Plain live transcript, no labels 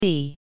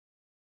C.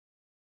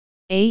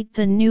 8.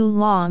 The new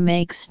law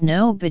makes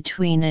no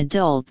between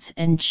adults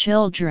and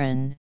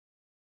children,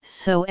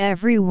 so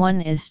everyone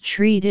is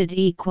treated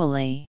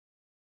equally.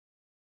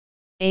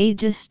 A.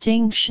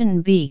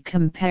 Distinction. B.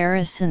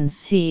 Comparison.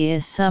 C.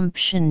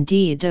 Assumption.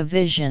 D.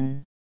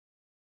 Division.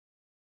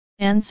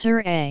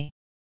 Answer A.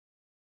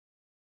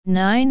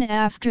 9.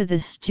 After the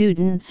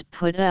students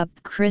put up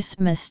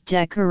Christmas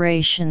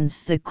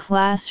decorations, the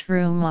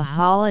classroom a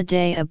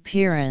holiday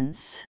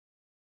appearance.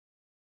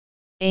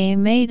 A.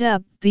 Made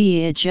up.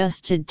 B.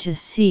 Adjusted to.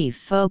 C.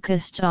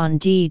 Focused on.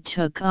 D.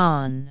 Took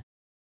on.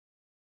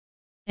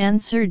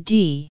 Answer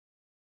D.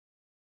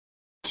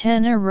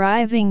 10.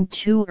 Arriving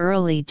too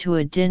early to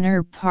a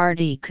dinner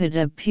party could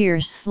appear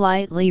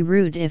slightly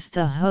rude if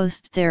the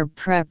host their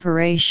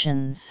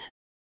preparations.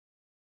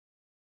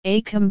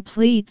 A.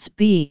 Completes.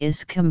 B.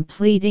 Is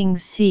completing.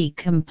 C.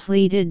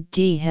 Completed.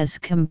 D. Has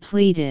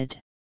completed.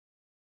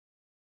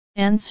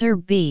 Answer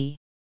B.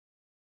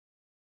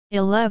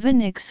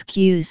 11.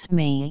 Excuse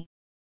me,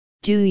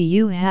 do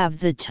you have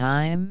the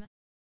time?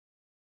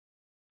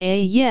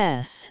 A.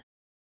 Yes,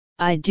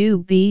 I do.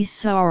 B.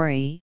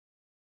 Sorry,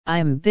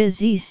 I'm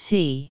busy.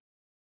 C.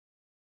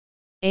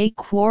 A.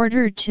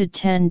 Quarter to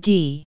 10.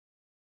 D.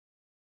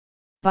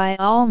 By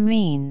all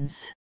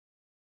means.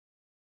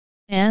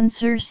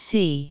 Answer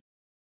C.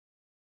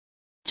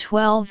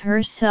 12.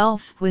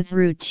 Herself with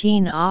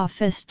routine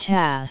office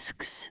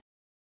tasks,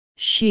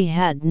 she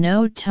had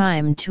no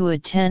time to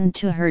attend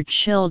to her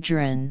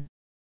children.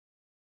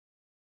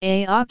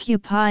 A.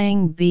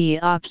 Occupying. B.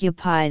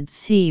 Occupied.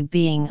 C.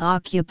 Being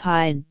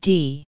occupied.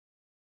 D.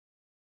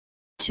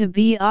 To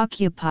be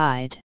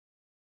occupied.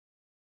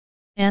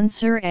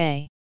 Answer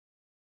A.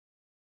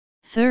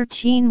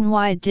 13.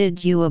 Why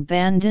did you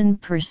abandon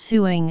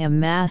pursuing a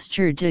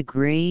master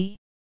degree?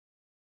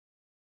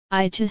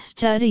 I. To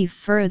study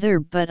further,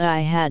 but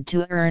I had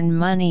to earn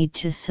money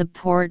to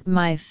support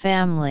my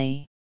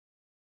family.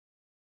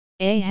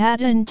 A. Had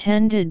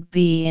intended.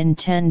 B.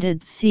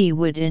 Intended. C.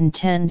 Would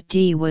intend.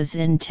 D. Was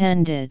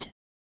intended.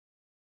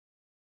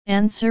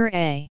 Answer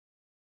A.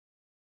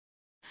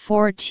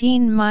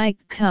 14. Mike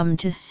come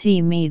to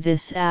see me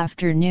this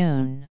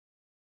afternoon.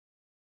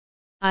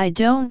 I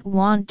don't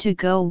want to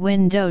go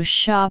window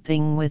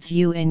shopping with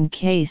you in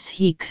case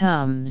he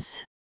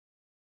comes.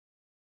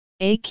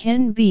 A.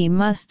 Can. B.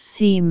 Must.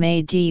 C.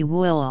 May. D.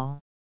 Will.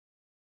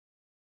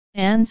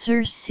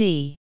 Answer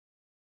C.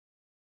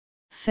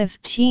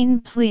 15.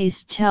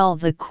 Please tell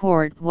the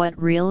court what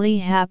really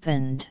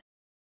happened.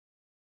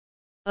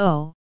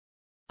 O.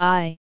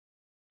 I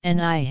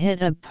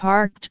hit a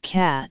parked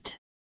cat.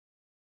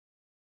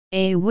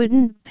 A.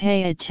 Wouldn't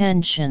pay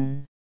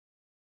attention.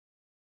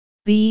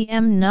 B.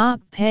 Am not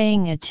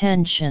paying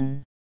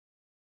attention.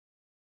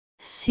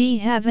 C.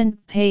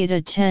 Haven't paid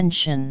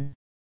attention.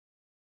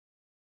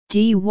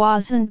 D.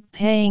 Wasn't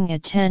paying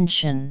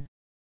attention.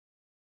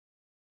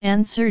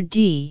 Answer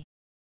D.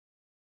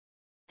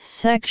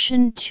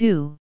 Section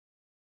 2.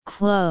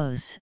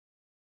 Close.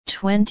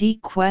 20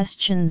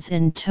 questions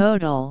in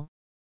total.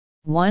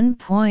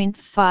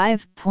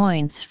 1.5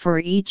 points for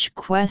each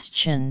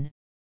question.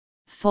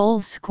 Full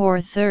score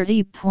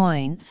 30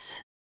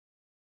 points.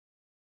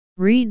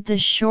 Read the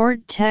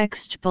short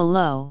text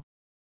below,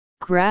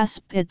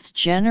 grasp its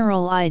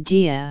general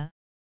idea,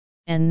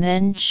 and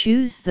then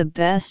choose the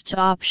best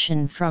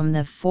option from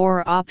the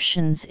 4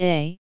 options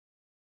A,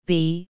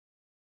 B,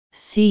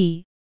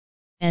 C,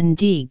 and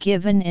D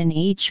given in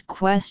each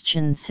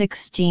question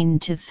 16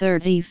 to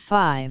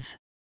 35.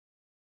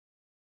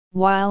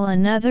 While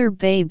another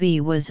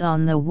baby was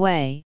on the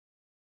way,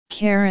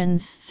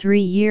 Karen's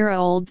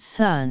 3-year-old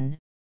son,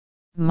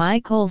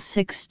 Michael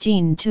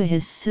 16 to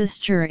his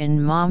sister in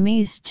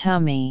mommy's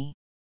tummy.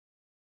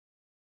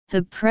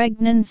 The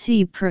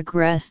pregnancy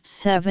progressed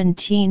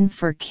 17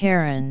 for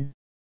Karen.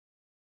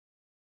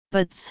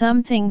 But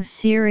something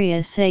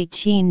serious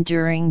 18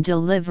 during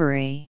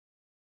delivery.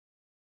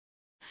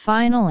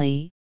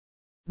 Finally,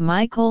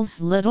 Michael's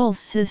little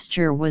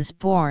sister was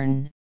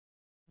born,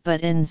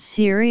 but in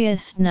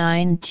serious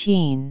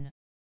 19.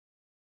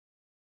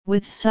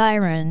 With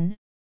siren,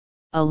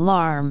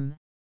 alarm,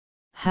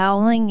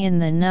 howling in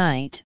the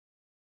night,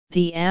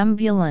 the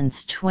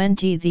ambulance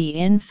 20 the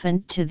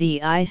infant to the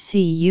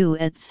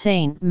ICU at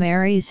St.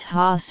 Mary's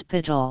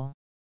Hospital.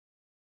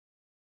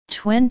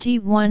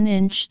 21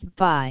 inched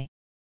by.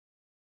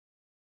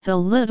 The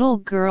little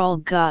girl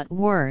got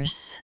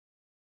worse.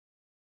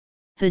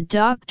 The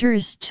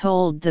doctors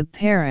told the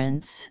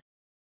parents,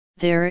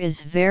 there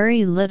is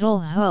very little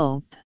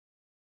hope.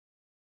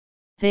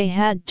 They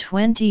had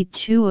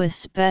 22 a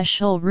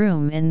special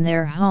room in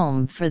their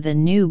home for the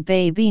new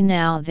baby.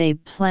 Now they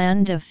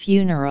planned a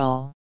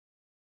funeral.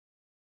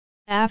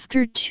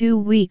 After 2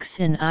 weeks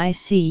in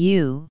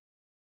ICU,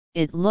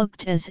 it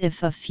looked as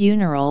if a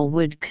funeral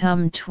would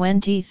come.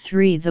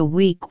 23 the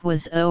week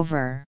was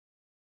over.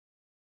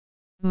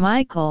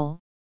 Michael,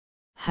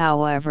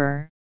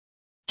 however,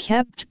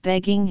 kept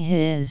begging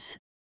his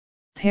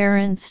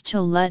parents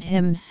to let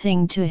him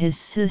sing to his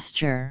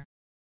sister.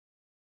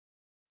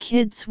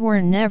 Kids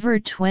were never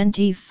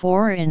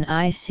 24 in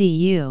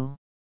ICU.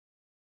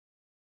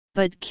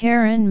 But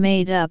Karen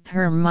made up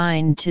her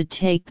mind to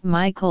take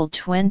Michael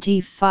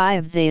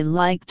 25, they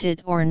liked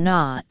it or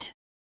not.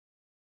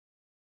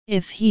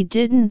 If he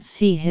didn't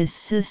see his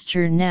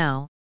sister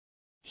now,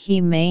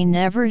 he may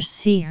never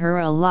see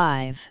her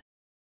alive.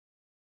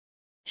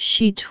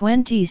 She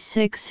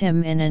 26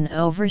 him in an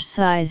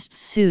oversized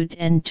suit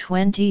and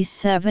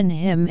 27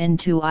 him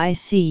into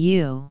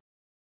ICU.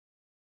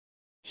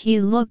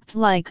 He looked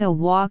like a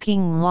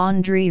walking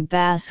laundry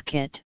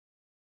basket,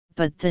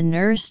 but the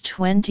nurse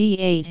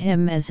 28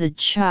 him as a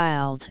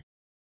child.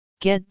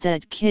 Get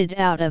that kid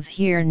out of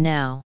here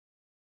now.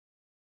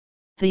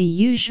 The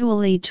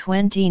usually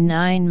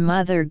 29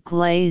 mother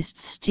glazed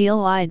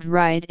steel-eyed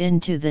right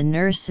into the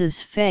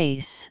nurse's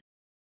face,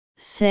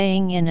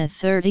 saying in a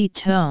 30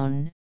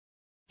 tone,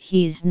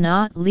 "He's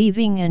not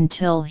leaving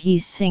until he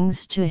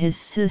sings to his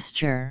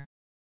sister."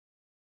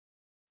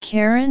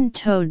 Karen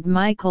towed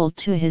Michael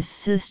to his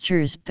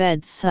sister's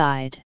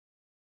bedside.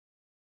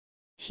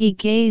 He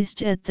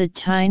gazed at the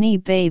tiny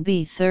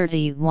baby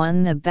 30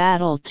 won the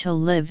battle to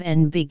live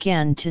and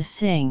began to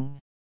sing.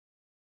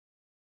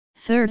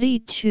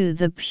 32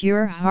 the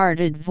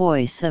pure-hearted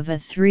voice of a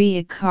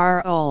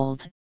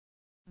 3-year-old,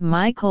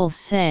 Michael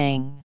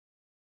sang.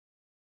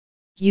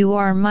 "You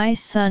are my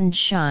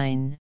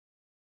sunshine,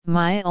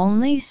 my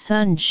only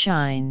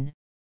sunshine,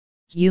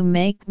 you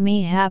make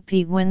me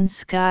happy when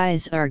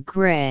skies are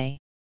gray."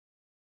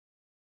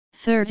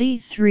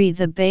 33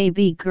 the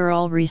baby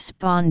girl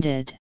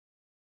responded.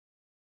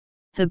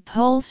 The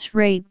pulse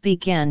rate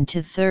began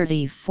to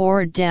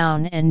 34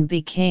 down and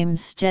became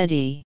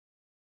steady.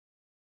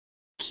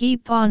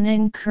 "Keep on,"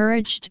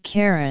 encouraged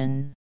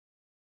Karen.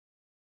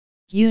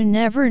 "You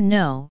never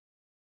know,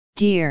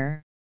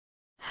 dear,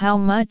 how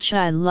much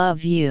I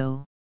love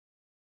you.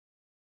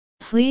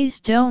 Please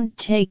don't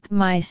take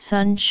my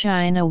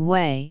sunshine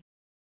away."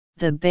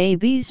 The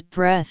baby's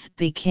breath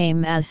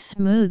became as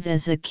smooth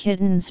as a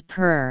kitten's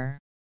purr.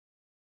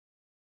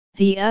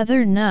 "The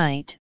other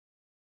night,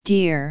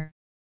 dear,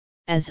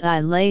 as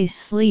I lay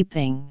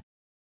sleeping."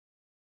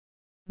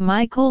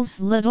 Michael's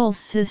little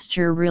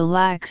sister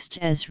relaxed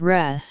as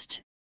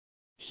rest,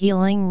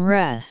 healing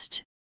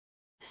rest,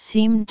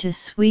 seemed to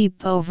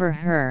sweep over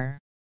her.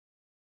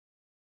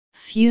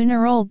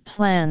 Funeral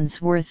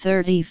plans were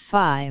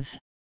 35.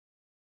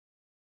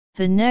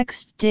 The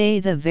next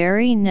day, the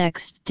very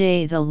next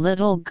day, the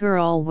little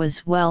girl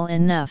was well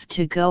enough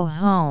to go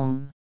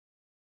home.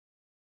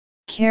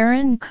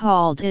 Karen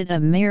called it a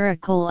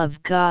miracle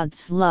of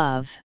God's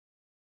love.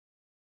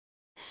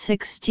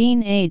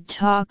 16A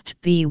talked,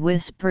 B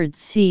whispered,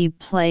 C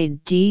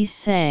played, D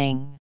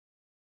sang.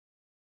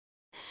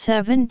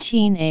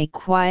 17A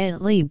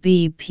quietly,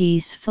 B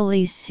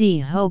peacefully, C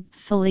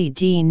hopefully,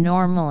 D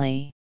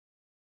normally.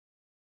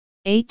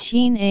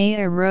 18A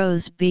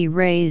arose, B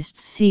raised,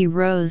 C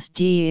rose,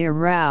 D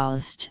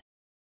aroused.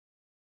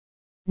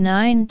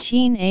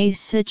 19A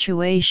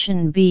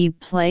situation, B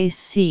place,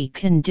 C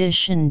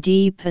condition,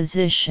 D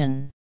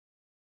position.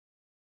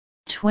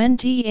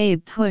 20A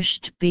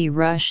pushed, B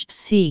rushed,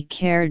 C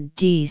cared,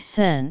 D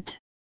sent.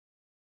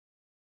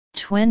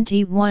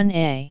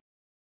 21A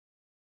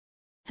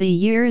the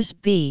years,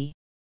 B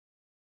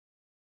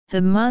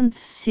the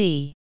months,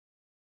 C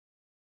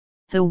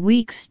the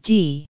weeks,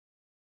 D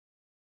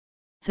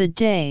the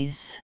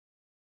days.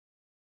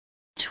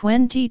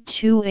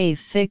 22A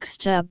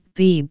fixed up,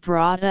 B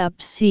brought up,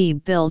 C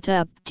built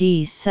up,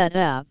 D set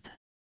up.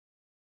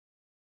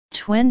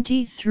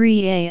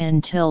 23A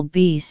until,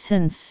 B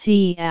since,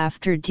 C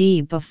after,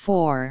 D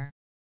before.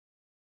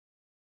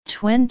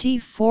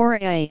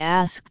 24A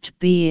asked,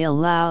 B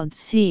allowed,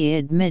 C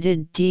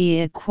admitted, D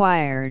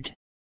acquired.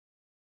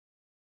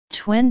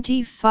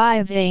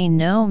 25A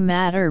no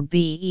matter,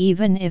 B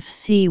even if,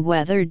 C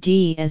whether,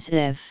 D as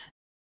if.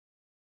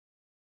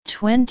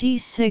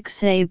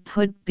 26A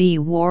put, B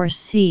wore,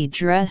 C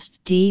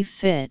dressed, D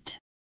fit.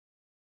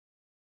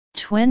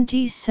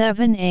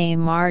 27A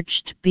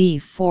marched, B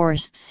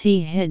forced, C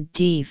hid,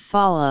 D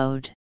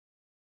followed.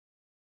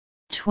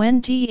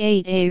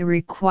 28A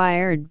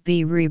required,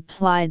 B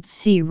replied,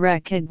 C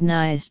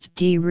recognized,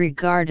 D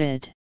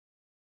regarded.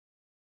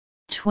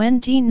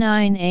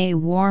 29A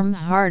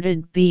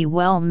warm-hearted, B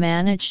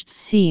well-managed,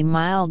 C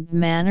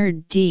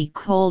mild-mannered, D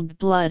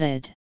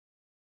cold-blooded.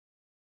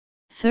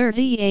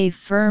 30A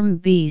firm,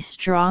 B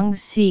strong,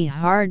 C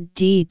hard,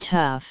 D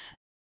tough.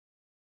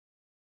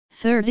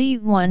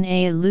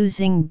 31A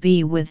losing,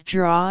 B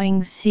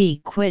withdrawing,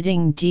 C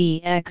quitting,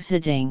 D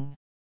exiting.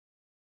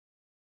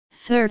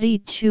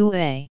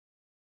 32A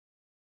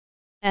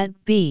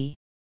at B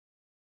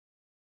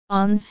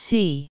on,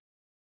 C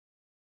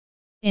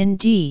in,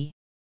 D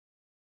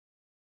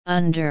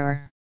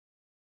under.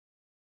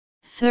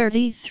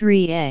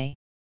 33A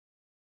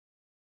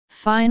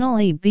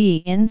finally,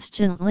 B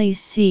instantly,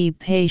 C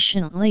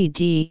patiently,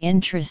 D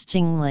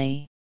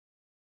interestingly.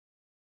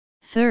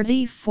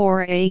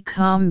 34A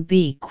calm,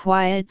 B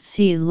quiet,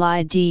 C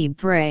lie, D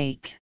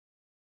break.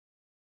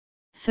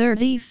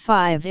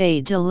 35 A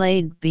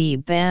delayed B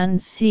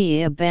banned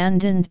C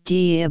abandoned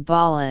D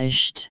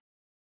abolished.